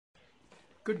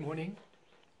Good morning.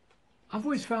 I've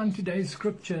always found today's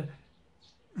scripture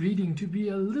reading to be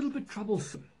a little bit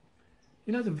troublesome.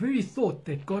 You know, the very thought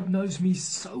that God knows me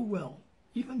so well,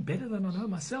 even better than I know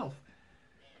myself,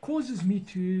 causes me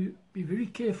to be very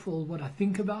careful what I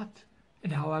think about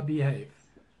and how I behave.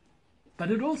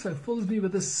 But it also fills me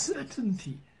with a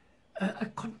certainty, a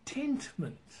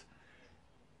contentment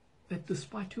that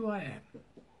despite who I am,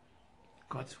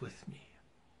 God's with me.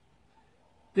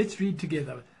 Let's read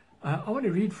together. I want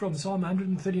to read from Psalm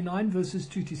 139 verses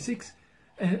 2 to 6,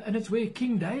 and it's where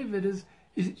King David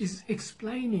is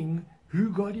explaining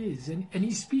who God is, and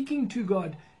he's speaking to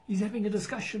God. He's having a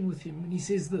discussion with him, and he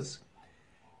says this: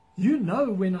 "You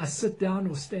know when I sit down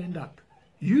or stand up.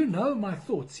 You know my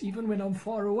thoughts even when I'm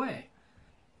far away.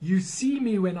 You see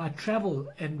me when I travel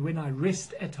and when I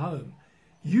rest at home.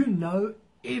 You know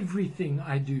everything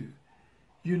I do.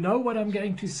 You know what I'm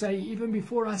going to say even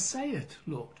before I say it,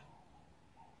 Lord.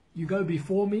 You go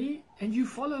before me and you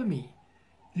follow me.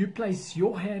 You place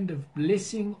your hand of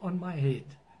blessing on my head.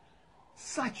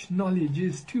 Such knowledge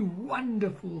is too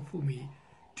wonderful for me,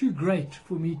 too great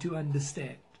for me to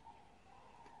understand."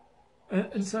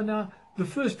 And so now the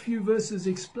first few verses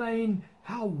explain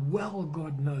how well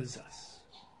God knows us.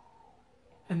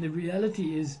 And the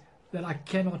reality is that I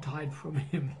cannot hide from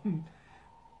him.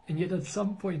 And yet at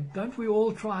some point, don't we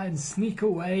all try and sneak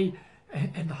away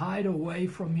and hide away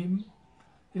from him?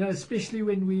 You know, especially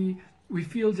when we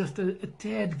feel just a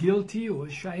tad guilty or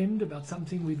ashamed about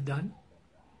something we've done.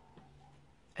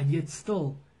 And yet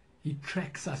still, he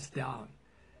tracks us down.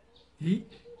 He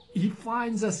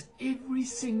finds us every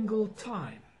single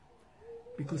time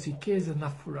because he cares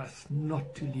enough for us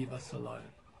not to leave us alone.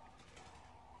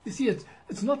 You see,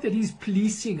 it's not that he's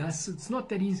policing us. It's not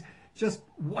that he's just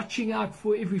watching out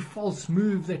for every false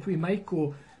move that we make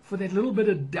or for that little bit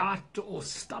of doubt or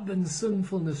stubborn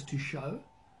sinfulness to show.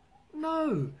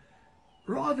 No,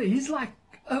 rather he's like,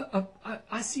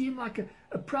 I see him like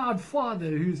a proud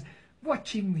father who's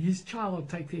watching his child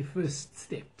take their first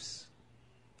steps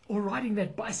or riding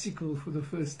that bicycle for the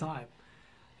first time.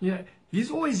 You know, he's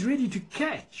always ready to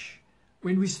catch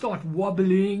when we start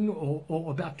wobbling or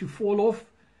about to fall off.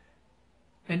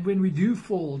 And when we do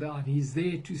fall down, he's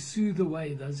there to soothe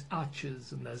away those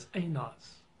ouches and those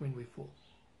anas when we fall.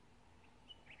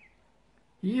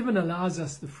 He even allows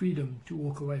us the freedom to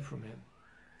walk away from him,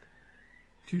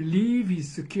 to leave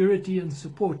his security and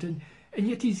support, and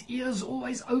yet his ears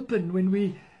always open when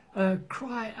we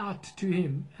cry out to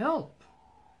him, "Help!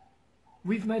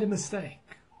 We've made a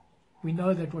mistake. We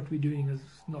know that what we're doing is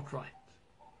not right."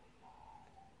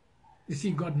 You see,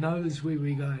 God knows where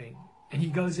we're going, and he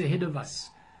goes ahead of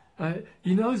us.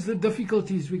 He knows the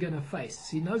difficulties we're going to face.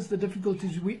 He knows the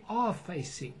difficulties we are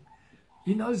facing.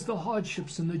 He knows the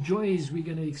hardships and the joys we're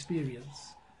going to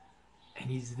experience. And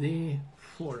he's there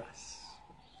for us.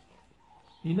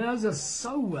 He knows us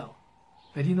so well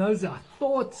that he knows our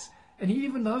thoughts, and he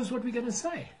even knows what we're going to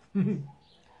say.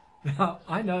 Now,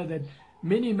 I know that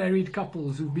many married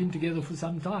couples who've been together for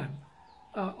some time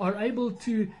are able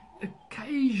to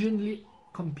occasionally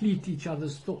complete each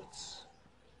other's thoughts.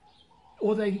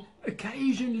 Or they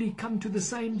occasionally come to the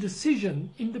same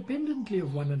decision independently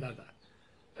of one another.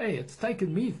 Hey, it's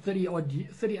taken me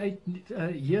 38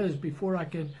 years before I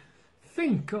can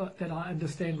think that I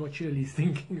understand what Shirley's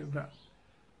thinking about.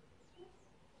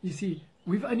 You see,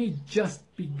 we've only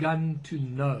just begun to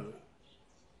know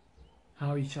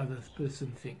how each other's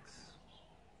person thinks.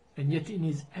 And yet in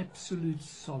his absolute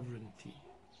sovereignty,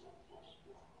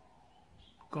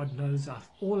 God knows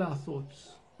all our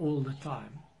thoughts all the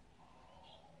time.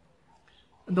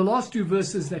 And the last two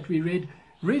verses that we read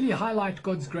really highlight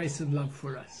God's grace and love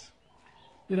for us.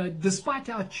 You know, despite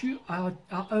our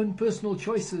own personal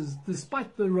choices,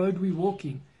 despite the road we're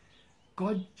walking,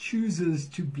 God chooses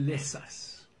to bless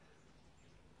us.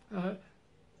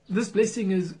 This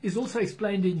blessing is also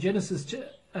explained in Genesis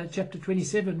chapter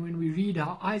 27 when we read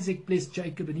how Isaac blessed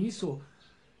Jacob and Esau,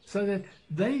 so that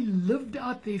they lived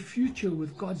out their future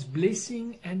with God's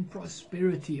blessing and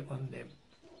prosperity on them.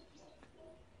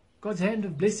 God's hand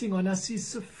of blessing on us is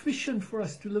sufficient for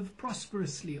us to live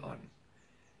prosperously on.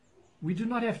 We do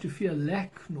not have to fear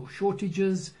lack nor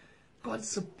shortages. God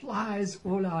supplies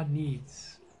all our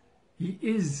needs. He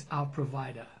is our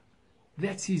provider.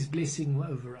 That's his blessing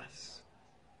over us.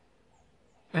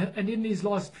 And in these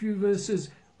last few verses,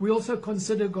 we also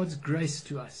consider God's grace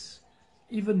to us.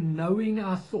 Even knowing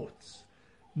our thoughts,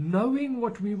 knowing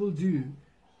what we will do,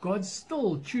 God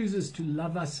still chooses to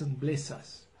love us and bless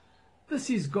us. This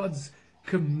is God's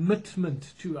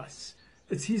commitment to us.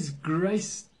 It's his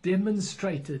grace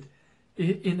demonstrated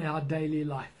in our daily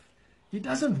life. He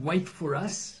doesn't wait for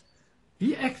us.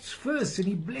 He acts first and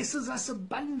He blesses us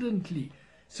abundantly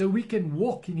so we can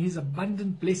walk in His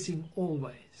abundant blessing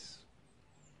always.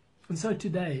 And so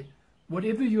today,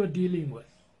 whatever you're dealing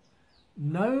with,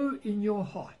 know in your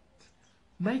heart,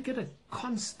 make it a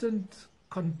constant,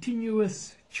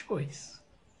 continuous choice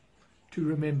to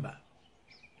remember,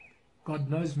 God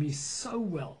knows me so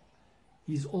well.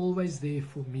 He's always there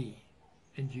for me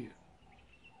and you.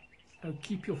 So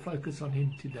keep your focus on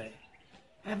Him today.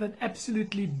 Have an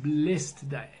absolutely blessed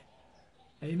day.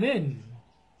 Amen.